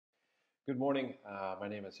Good morning. My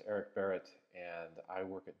name is Eric Barrett, and I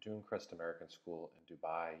work at Dune Crest American School in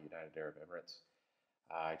Dubai, United Arab Emirates.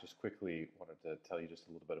 I just quickly wanted to tell you just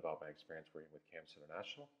a little bit about my experience working with Camps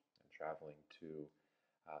International and traveling to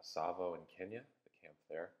Savo in Kenya, the camp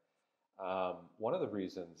there. One of the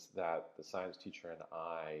reasons that the science teacher and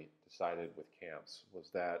I decided with camps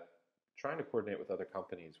was that trying to coordinate with other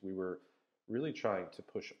companies, we were really trying to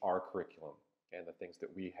push our curriculum and the things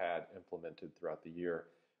that we had implemented throughout the year.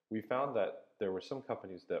 We found that there were some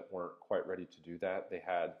companies that weren't quite ready to do that. They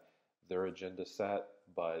had their agenda set,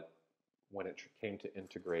 but when it came to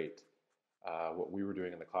integrate what we were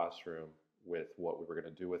doing in the classroom with what we were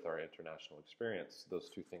going to do with our international experience, those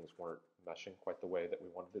two things weren't meshing quite the way that we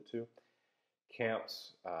wanted it to.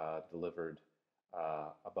 Camps delivered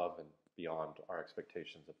above and beyond our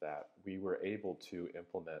expectations of that. We were able to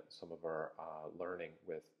implement some of our learning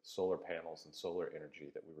with solar panels and solar energy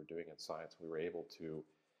that we were doing in science. We were able to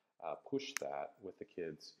push that with the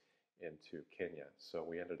kids into Kenya. So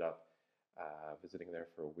we ended up visiting there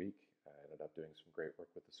for a week. I ended up doing some great work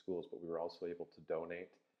with the schools, but we were also able to donate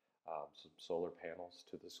some solar panels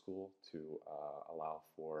to the school to allow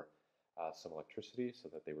for some electricity so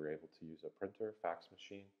that they were able to use a printer, fax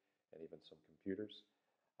machine, and even some computers.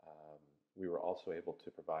 We were also able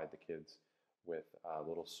to provide the kids with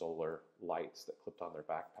little solar lights that clipped on their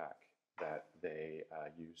backpack that they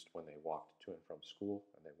used when they walked to and from school,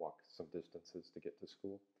 and they walked some distances to get to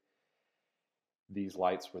school. These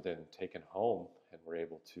lights were then taken home and were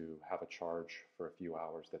able to have a charge for a few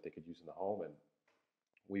hours that they could use in the home. And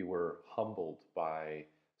we were humbled by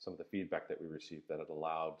some of the feedback that we received that it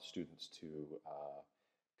allowed students to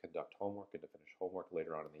conduct homework and to finish homework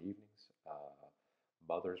later on in the evenings.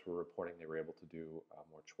 Mothers were reporting they were able to do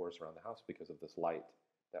more chores around the house because of this light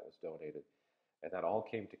that was donated. And that all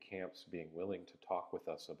came to camps being willing to talk with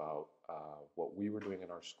us about what we were doing in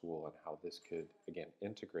our school and how this could, again,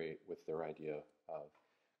 integrate with their idea of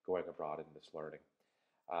going abroad in this learning.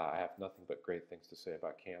 I have nothing but great things to say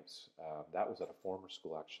about camps. That was at a former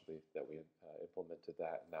school, actually, that we implemented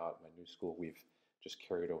that. And now at my new school, we've just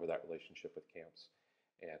carried over that relationship with camps.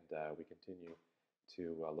 And we continue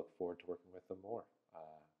to look forward to working with them more.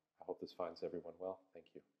 I hope this finds everyone well. Thank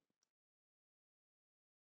you.